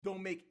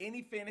Don't make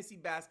any fantasy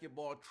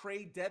basketball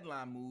trade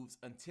deadline moves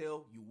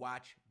until you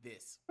watch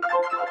this.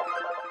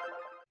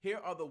 Here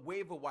are the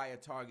waiver wire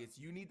targets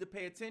you need to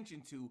pay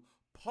attention to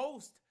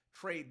post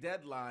trade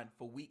deadline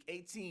for week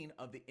 18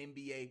 of the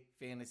NBA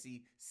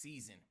fantasy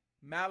season.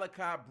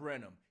 Malachi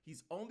Branham.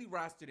 He's only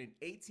rostered in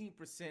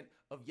 18%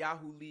 of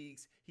Yahoo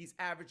leagues. He's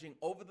averaging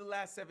over the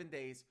last 7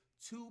 days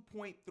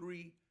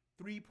 2.3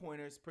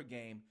 3-pointers per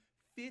game,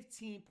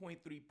 15.3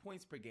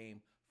 points per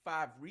game,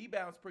 5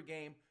 rebounds per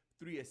game,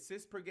 3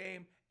 assists per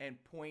game, and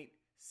 0.7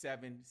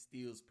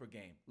 steals per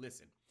game.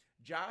 Listen,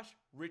 Josh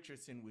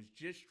Richardson was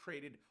just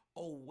traded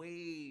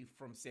away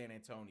from San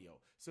Antonio.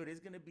 So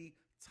there's going to be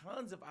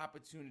tons of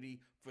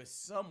opportunity for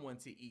someone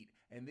to eat.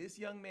 And this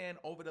young man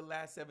over the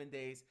last 7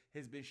 days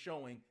has been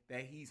showing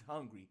that he's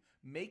hungry.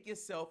 Make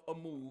yourself a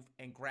move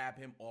and grab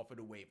him off of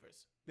the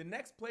waivers. The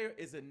next player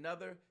is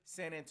another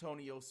San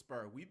Antonio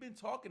Spur. We've been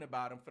talking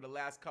about him for the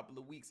last couple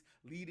of weeks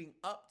leading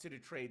up to the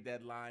trade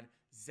deadline,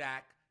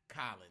 Zach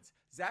Collins.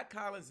 Zach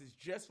Collins is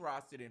just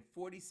rostered in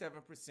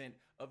 47%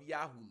 of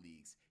Yahoo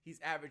leagues. He's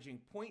averaging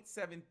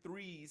 0.7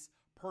 threes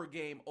per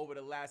game over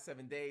the last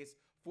 7 days,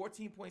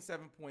 14.7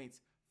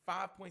 points,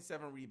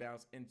 5.7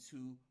 rebounds, and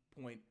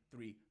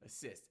 2.3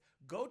 assists.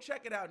 Go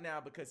check it out now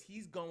because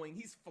he's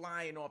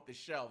flying off the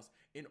shelves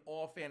in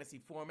all fantasy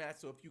formats.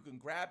 So if you can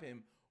grab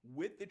him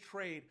with the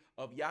trade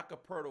of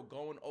Jakob Poeltl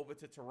going over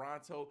to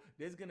Toronto,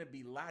 there's going to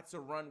be lots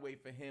of runway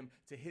for him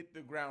to hit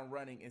the ground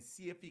running and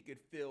see if he could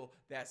fill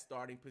that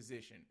starting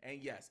position.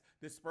 And yes,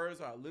 the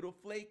Spurs are a little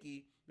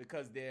flaky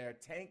because they're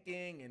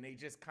tanking and they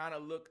just kind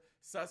of look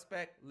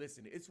suspect.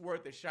 Listen, it's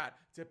worth a shot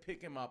to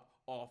pick him up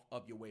off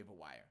of your waiver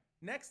wire.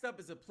 Next up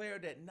is a player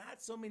that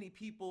not so many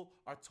people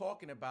are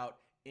talking about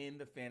in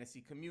the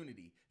fantasy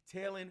community,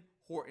 Talen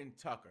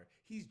Horton-Tucker.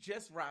 He's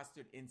just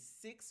rostered in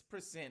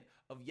 6%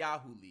 of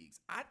Yahoo leagues.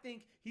 I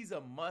think he's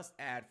a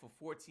must-add for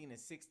 14 and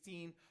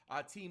 16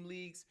 team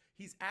leagues.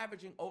 He's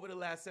averaging over the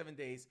last 7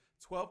 days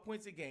 12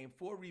 points a game,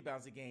 4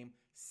 rebounds a game,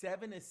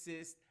 7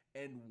 assists,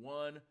 and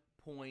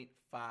 1.5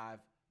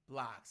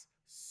 blocks.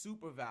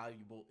 Super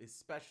valuable,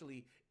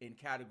 especially in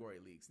category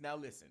leagues. Now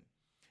listen,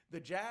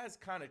 the Jazz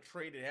kind of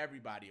traded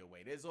everybody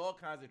away. There's all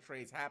kinds of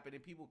trades happening,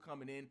 people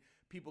coming in,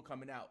 people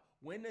coming out.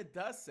 When the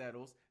dust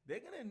settles,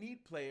 they're going to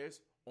need players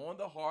on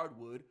the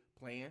hardwood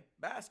playing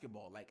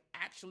basketball, like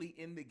actually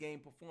in the game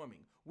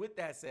performing. With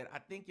that said, I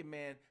think your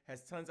man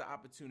has tons of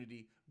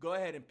opportunity. Go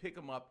ahead and pick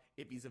him up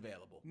if he's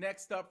available.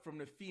 Next up from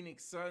the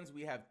Phoenix Suns,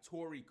 we have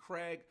Torrey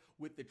Craig.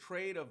 With the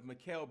trade of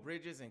Mikal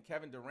Bridges and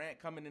Kevin Durant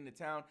coming into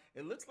town,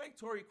 it looks like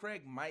Torrey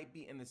Craig might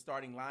be in the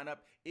starting lineup.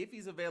 If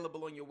he's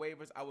available on your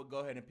waivers, I would go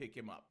ahead and pick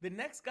him up. The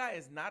next guy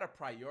is not a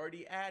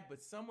priority ad,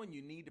 but someone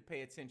you need to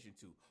pay attention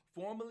to.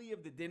 Formerly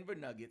of the Denver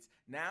Nuggets,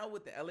 now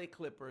with the LA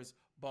Clippers,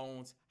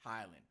 Bones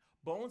Hyland.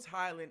 Bones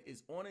Hyland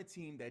is on a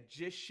team that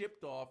just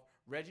shipped off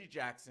Reggie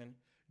Jackson,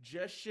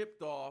 just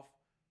shipped off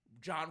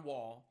John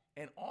Wall,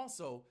 and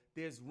also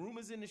there's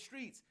rumors in the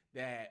streets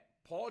that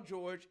Paul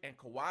George and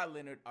Kawhi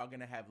Leonard are going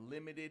to have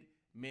limited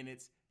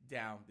minutes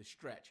down the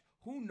stretch.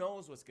 Who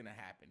knows what's going to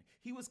happen?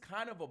 He was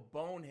kind of a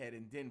bonehead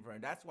in Denver,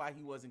 and that's why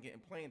he wasn't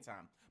getting playing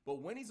time.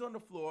 But when he's on the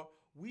floor,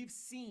 we've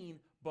seen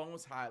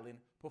Bones Hyland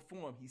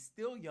perform. He's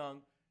still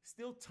young,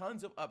 still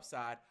tons of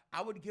upside.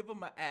 I would give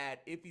him an ad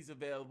if he's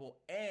available,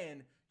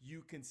 and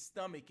you can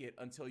stomach it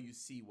until you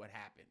see what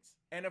happens.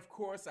 And of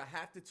course, I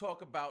have to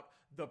talk about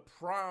the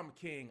prom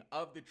king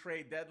of the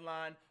trade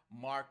deadline,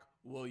 Mark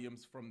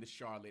Williams from the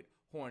Charlotte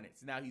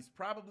Hornets. Now, he's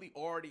probably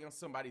already on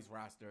somebody's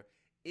roster.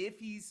 If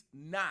he's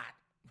not,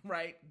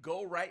 right,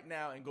 go right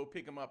now and go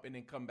pick him up and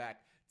then come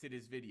back to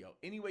this video.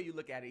 Any way you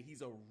look at it,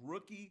 he's a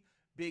rookie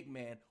big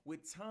man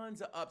with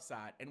tons of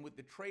upside, and with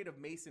the trade of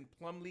Mason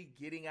Plumlee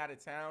getting out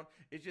of town,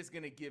 it's just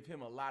going to give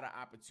him a lot of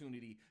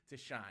opportunity to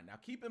shine. Now,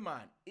 keep in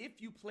mind, if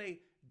you play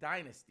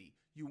Dynasty,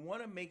 you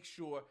want to make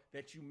sure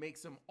that you make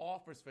some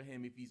offers for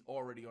him if he's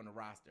already on the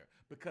roster,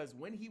 because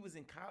when he was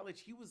in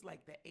college, he was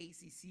like the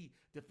ACC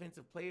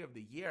Defensive Player of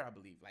the Year, I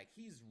believe. Like,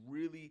 he's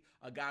really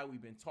a guy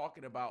we've been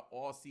talking about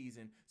all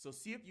season. So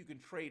see if you can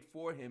trade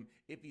for him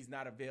if he's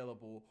not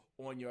available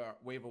on your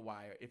waiver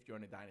wire if you're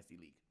in a Dynasty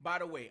league. By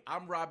the way,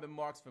 I'm Robin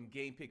Marks from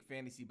Game Pick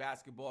Fantasy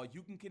Basketball.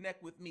 You can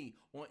connect with me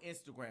on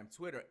Instagram,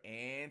 Twitter,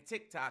 and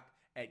TikTok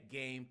at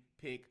Game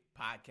Pick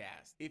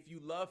Podcast. If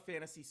you love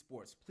fantasy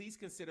sports, please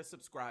consider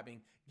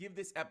subscribing, give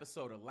this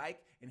episode a like,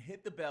 and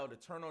hit the bell to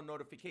turn on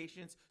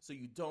notifications so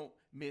you don't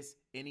miss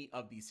any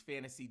of these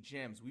fantasy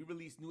gems. We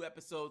release new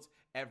episodes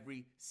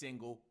every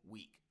single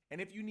week. And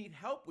if you need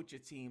help with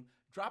your team,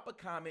 drop a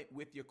comment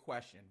with your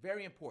question.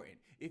 Very important.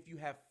 If you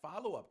have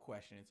follow-up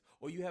questions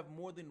or you have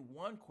more than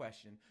one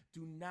question,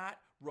 do not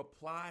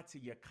reply to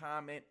your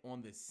comment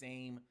on the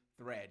same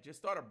thread. Just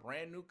start a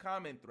brand new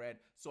comment thread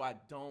so I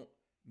don't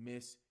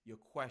miss your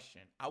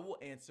question. I will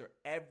answer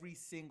every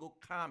single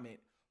comment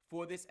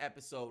for this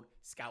episode,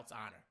 Scout's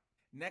Honor.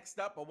 Next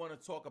up, I want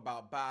to talk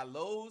about buy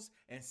lows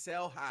and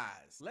sell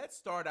highs. Let's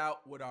start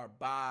out with our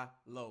buy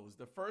lows.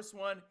 The first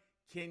one,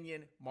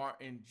 Kenyon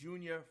Martin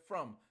Jr.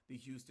 from the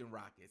Houston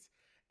Rockets.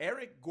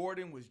 Eric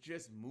Gordon was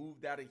just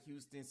moved out of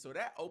Houston, so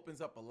that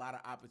opens up a lot of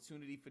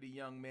opportunity for the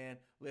young man.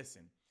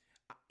 Listen,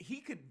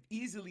 he could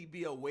easily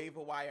be a waiver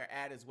wire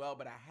ad as well,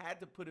 but I had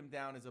to put him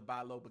down as a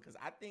buy low because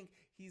I think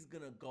he's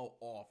going to go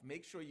off.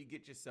 Make sure you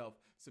get yourself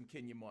some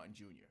Kenyon Martin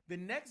Jr. The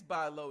next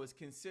buy low is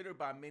considered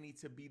by many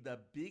to be the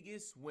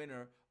biggest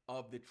winner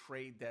of the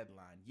trade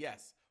deadline.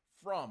 Yes,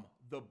 from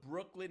the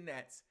Brooklyn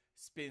Nets,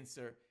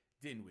 Spencer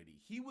Dinwiddie.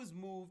 He was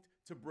moved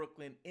to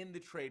Brooklyn in the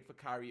trade for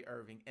Kyrie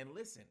Irving. And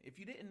listen, if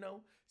you didn't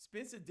know,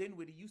 Spencer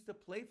Dinwiddie used to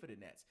play for the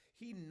Nets.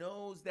 He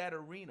knows that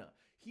arena.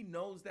 He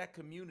knows that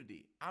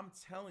community. I'm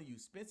telling you,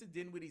 Spencer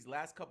Dinwiddie's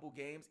last couple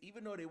games,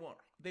 even though they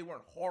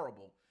weren't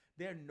horrible,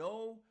 they're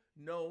no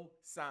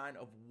sign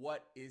of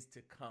what is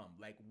to come.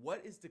 Like,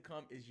 what is to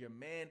come is your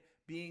man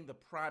being the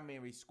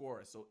primary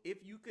scorer. So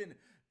if you can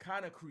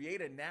kind of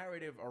create a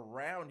narrative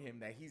around him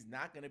that he's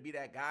not going to be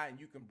that guy and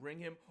you can bring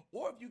him,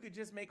 or if you could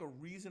just make a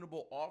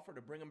reasonable offer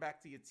to bring him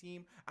back to your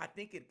team, I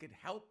think it could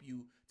help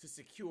you to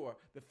secure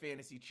the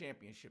fantasy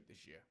championship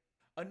this year.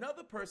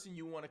 Another person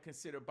you want to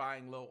consider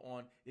buying low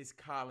on is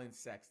Colin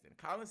Sexton.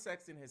 Colin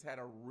Sexton has had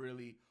a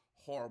really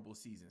horrible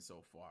season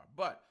so far,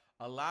 but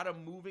a lot of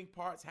moving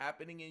parts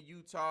happening in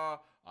Utah.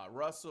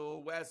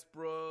 Russell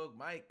Westbrook,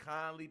 Mike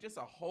Conley, just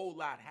a whole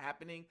lot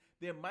happening.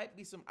 There might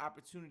be some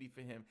opportunity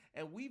for him,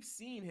 and we've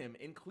seen him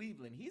in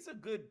Cleveland. He's a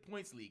good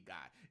points league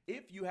guy.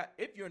 If you're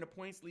in a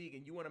points league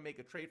and you want to make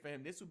a trade for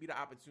him, this would be the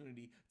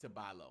opportunity to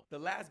buy low. The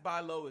last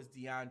buy low is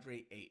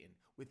DeAndre Ayton.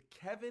 With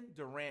Kevin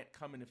Durant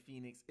coming to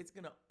Phoenix, it's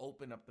going to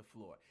open up the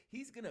floor.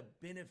 He's going to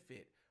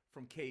benefit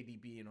from KD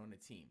being on the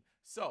team.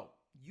 So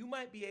you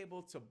might be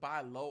able to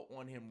buy low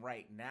on him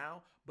right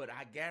now, but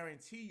I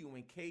guarantee you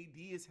when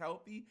KD is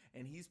healthy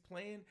and he's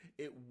playing,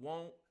 it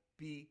won't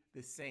be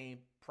the same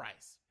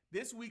price.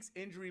 This week's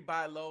injury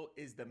buy low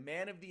is the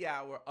man of the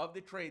hour of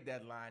the trade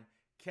deadline,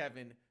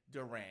 Kevin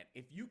Durant.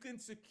 If you can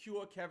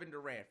secure Kevin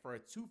Durant for a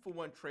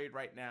 2-for-1 trade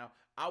right now,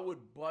 I would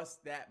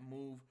bust that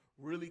move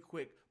really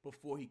quick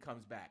before he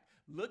comes back.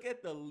 Look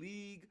at the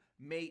league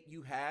mate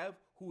you have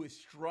who is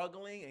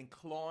struggling and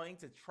clawing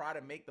to try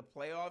to make the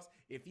playoffs.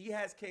 If he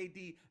has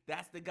KD,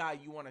 that's the guy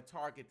you want to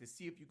target to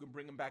see if you can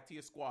bring him back to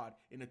your squad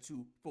in a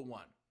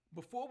 2-for-1.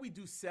 Before we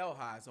do sell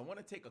highs, I want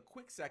to take a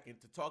quick second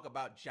to talk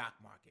about Jock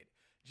Market.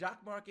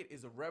 Jock Market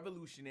is a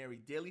revolutionary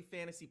daily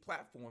fantasy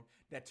platform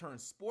that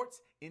turns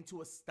sports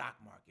into a stock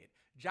market.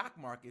 Jock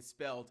Market,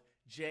 spelled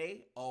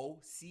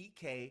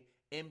JOCKMKT,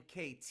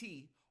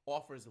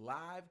 offers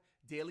live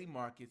daily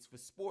markets for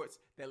sports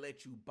that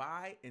let you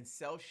buy and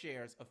sell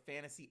shares of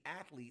fantasy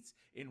athletes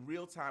in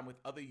real time with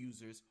other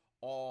users,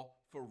 all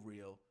for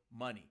real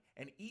money.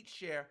 And each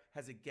share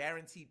has a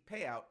guaranteed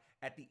payout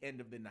at the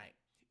end of the night.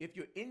 If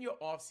you're in your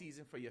off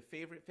season for your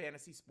favorite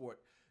fantasy sport,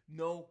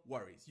 no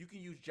worries. You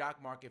can use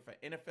Jock Market for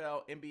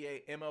NFL,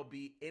 NBA,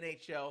 MLB,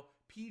 NHL,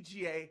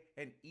 PGA,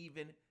 and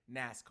even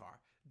NASCAR.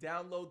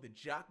 Download the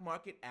Jock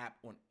Market app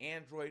on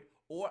Android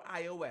or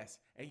iOS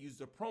and use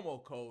the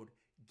promo code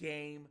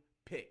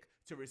GAMEPICK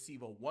to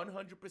receive a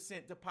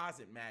 100%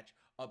 deposit match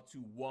up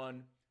to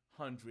 $100.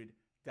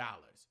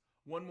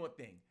 One more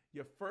thing,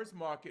 your first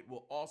market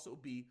will also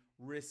be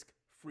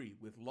risk-free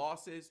with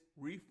losses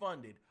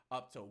refunded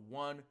up to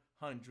 $100.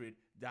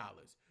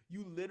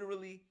 You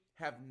literally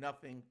have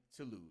nothing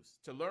to lose.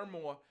 To learn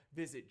more,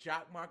 visit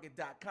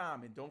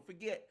jockmarket.com and don't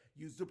forget,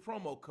 use the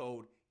promo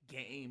code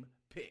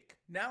GAMEPICK.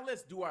 Now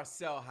let's do our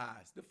sell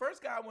highs. The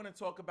first guy I want to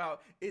talk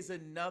about is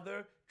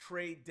another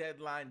trade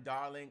deadline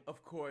darling,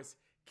 of course,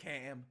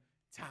 Cam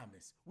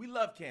Thomas. We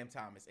love Cam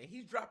Thomas, and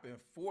he's dropping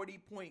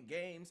 40-point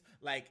games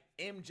like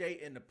MJ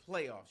in the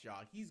playoffs,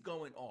 y'all. He's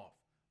going off.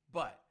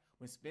 But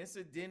when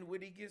Spencer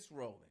Dinwiddie gets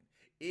rolling,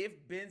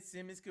 if Ben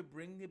Simmons could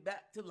bring it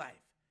back to life,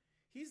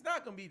 he's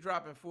not going to be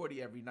dropping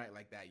 40 every night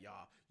like that,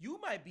 y'all. You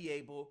might be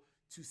able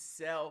to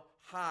sell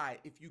high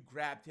if you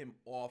grabbed him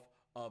off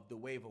of the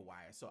waiver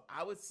wire. So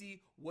I would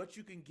see what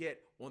you can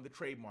get on the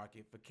trade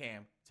market for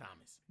Cam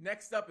Thomas.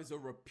 Next up is a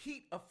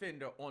repeat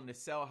offender on the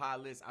sell high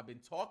list. I've been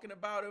talking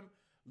about him,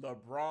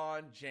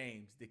 LeBron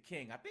James, the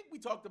king. I think we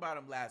talked about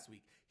him last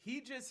week.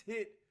 He just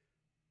hit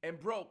and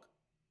broke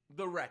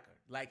the record.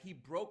 Like, he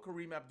broke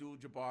Kareem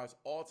Abdul-Jabbar's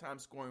all-time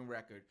scoring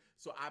record.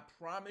 So I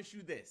promise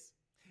you this.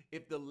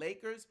 If the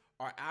Lakers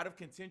are out of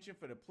contention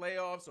for the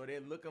playoffs or they're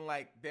looking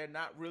like they're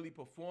not really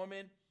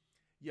performing,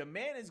 your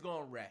man is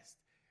going to rest.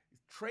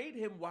 Trade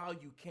him while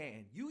you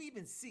can. You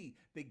even see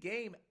the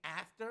game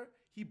after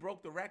he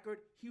broke the record,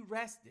 he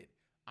rested.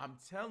 I'm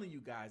telling you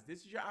guys,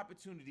 this is your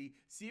opportunity.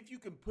 See if you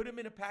can put him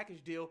in a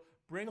package deal.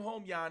 Bring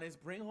home Giannis,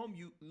 bring home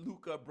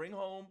Luka, bring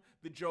home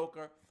the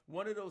Joker,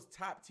 one of those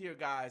top tier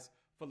guys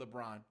for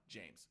LeBron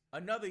James.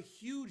 Another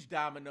huge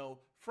domino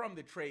from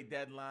the trade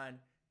deadline,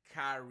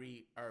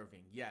 Kyrie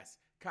Irving. Yes,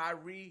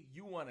 Kyrie,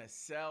 you want to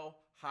sell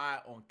high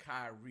on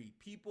Kyrie.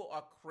 People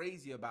are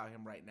crazy about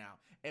him right now.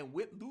 And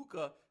with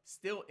Luka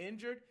still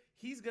injured,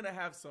 he's going to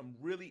have some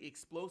really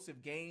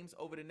explosive games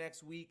over the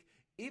next week.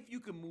 If you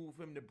can move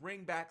him to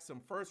bring back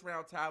some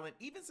first-round talent,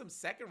 even some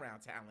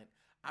second-round talent,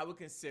 I would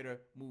consider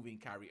moving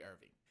Kyrie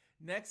Irving.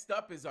 Next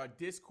up is our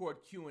Discord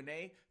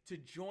Q&A. To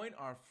join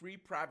our free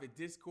private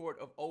Discord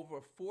of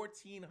over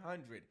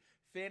 1,400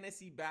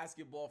 fantasy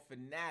basketball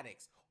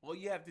fanatics, all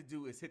you have to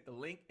do is hit the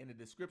link in the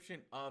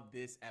description of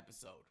this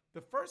episode.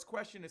 The first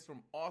question is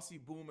from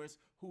Aussie Boomers,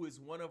 who is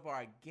one of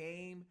our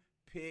Game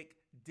Pick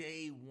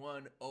Day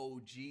 1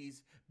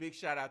 OGs. Big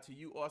shout out to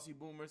you, Aussie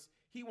Boomers.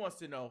 He wants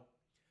to know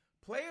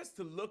players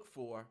to look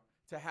for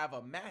to have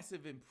a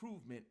massive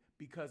improvement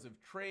because of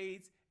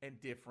trades and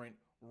different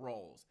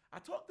roles. I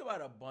talked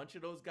about a bunch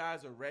of those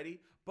guys already,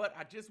 but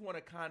I just want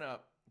to kind of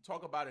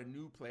talk about a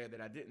new player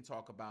that I didn't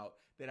talk about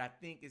that I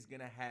think is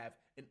going to have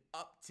an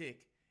uptick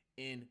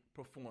in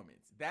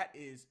performance. That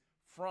is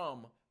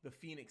from the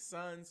Phoenix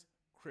Suns,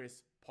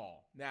 Chris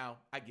Paul. Now,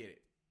 I get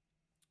it.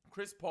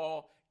 Chris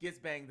Paul gets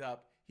banged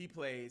up. He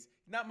plays.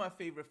 Not my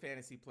favorite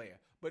fantasy player,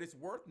 but it's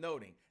worth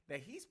noting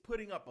that he's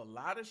putting up a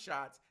lot of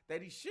shots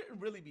that he shouldn't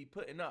really be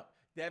putting up.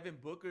 Devin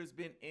Booker's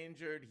been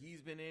injured.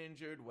 He's been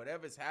injured.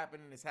 Whatever's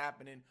happening is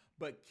happening.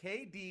 But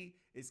KD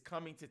is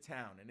coming to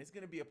town, and it's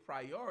going to be a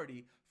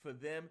priority for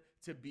them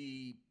to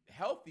be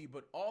healthy,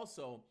 but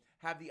also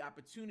have the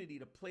opportunity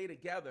to play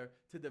together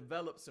to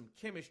develop some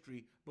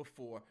chemistry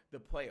before the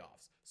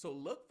playoffs. So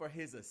look for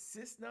his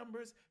assist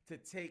numbers to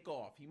take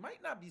off. He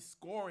might not be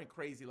scoring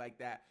crazy like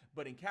that,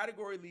 but in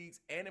category leagues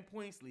and in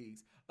points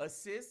leagues,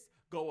 assists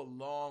go a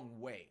long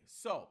way.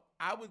 So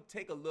I would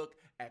take a look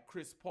at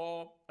Chris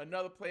Paul.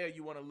 Another player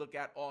you want to look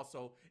at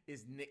also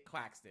is Nick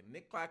Claxton.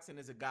 Nick Claxton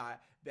is a guy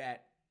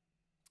that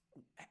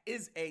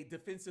is a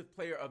defensive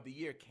player of the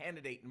year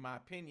candidate, in my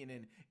opinion,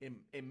 and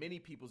in many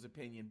people's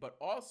opinion, but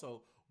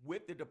also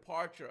with the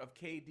departure of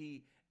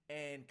KD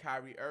and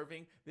Kyrie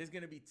Irving, there's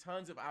going to be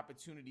tons of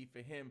opportunity for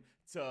him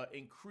to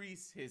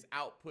increase his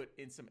output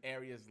in some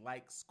areas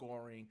like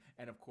scoring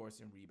and, of course,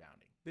 in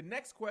rebounding. The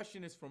next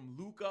question is from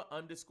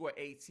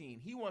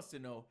Luca_18. He wants to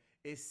know,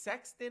 is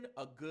Sexton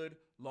a good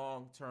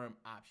long-term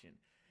option?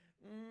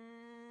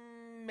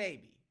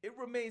 Maybe. It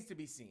remains to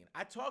be seen.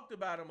 I talked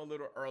about him a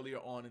little earlier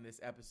on in this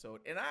episode,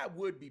 and I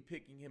would be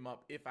picking him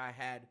up if I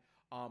had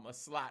a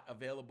slot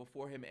available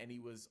for him and he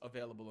was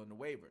available on the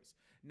waivers.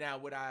 Now,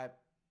 would I,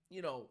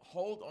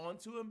 hold on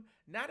to him?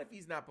 Not if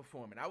he's not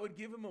performing. I would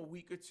give him a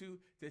week or two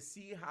to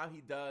see how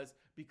he does,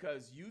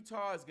 because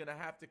Utah is going to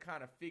have to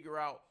kind of figure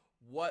out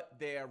what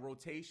their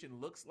rotation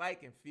looks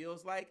like and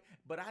feels like.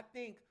 But I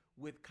think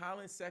with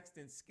Colin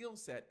Sexton's skill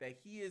set that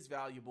he is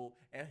valuable,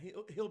 and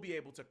he'll be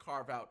able to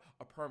carve out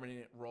a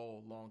permanent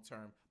role long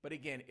term. But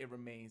again, it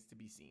remains to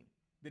be seen.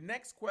 The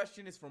next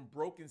question is from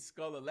Broken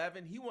Skull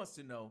 11. He wants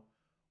to know,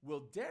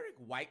 will Derek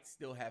White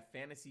still have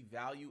fantasy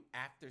value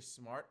after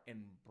Smart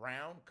and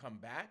Brown come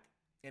back?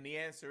 And the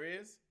answer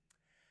is,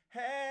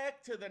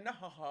 heck to the nah.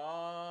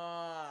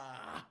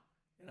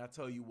 And I'll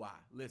tell you why.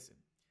 Listen,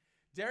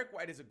 Derek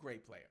White is a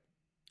great player,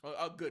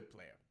 a good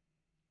player.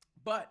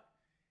 But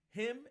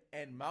him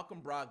and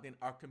Malcolm Brogdon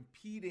are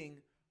competing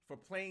for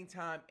playing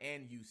time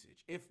and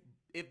usage.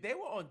 If they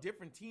were on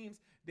different teams,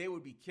 they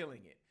would be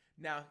killing it.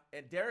 Now,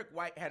 and Derek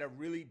White had a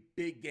really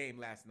big game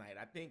last night.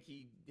 I think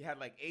he had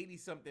like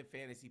 80-something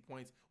fantasy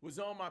points, was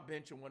on my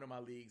bench in one of my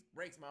leagues,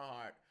 breaks my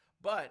heart.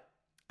 But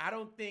I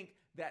don't think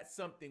that's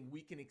something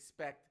we can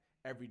expect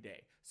every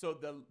day. So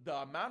the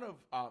amount of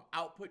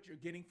output you're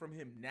getting from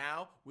him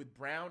now with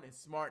Brown and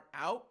Smart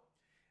out,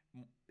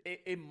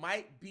 it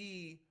might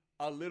be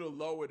a little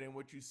lower than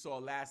what you saw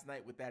last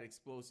night with that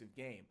explosive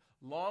game.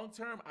 Long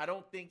term, I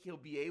don't think he'll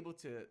be able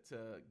to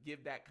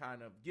give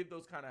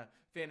those kind of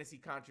fantasy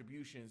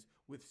contributions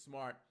with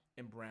Smart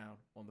and Brown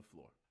on the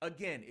floor.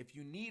 Again, if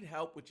you need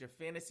help with your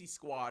fantasy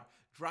squad,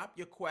 drop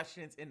your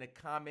questions in the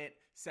comment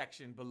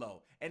section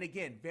below. And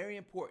again, very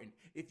important,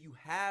 if you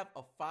have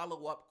a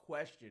follow-up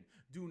question,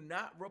 do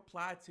not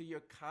reply to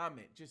your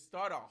comment. Just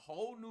start a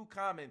whole new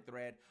comment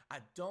thread. I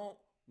don't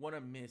want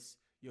to miss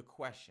your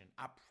question.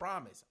 I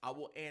promise I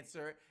will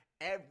answer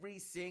every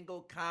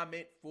single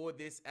comment for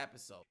this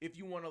episode. If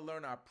you want to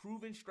learn our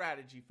proven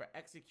strategy for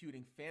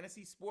executing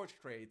fantasy sports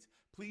trades,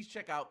 please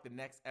check out the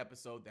next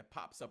episode that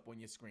pops up on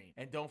your screen.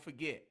 And don't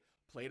forget,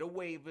 play the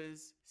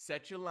waivers,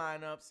 set your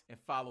lineups, and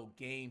follow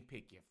Game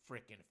Pick, you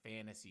freaking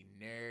fantasy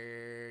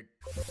nerd.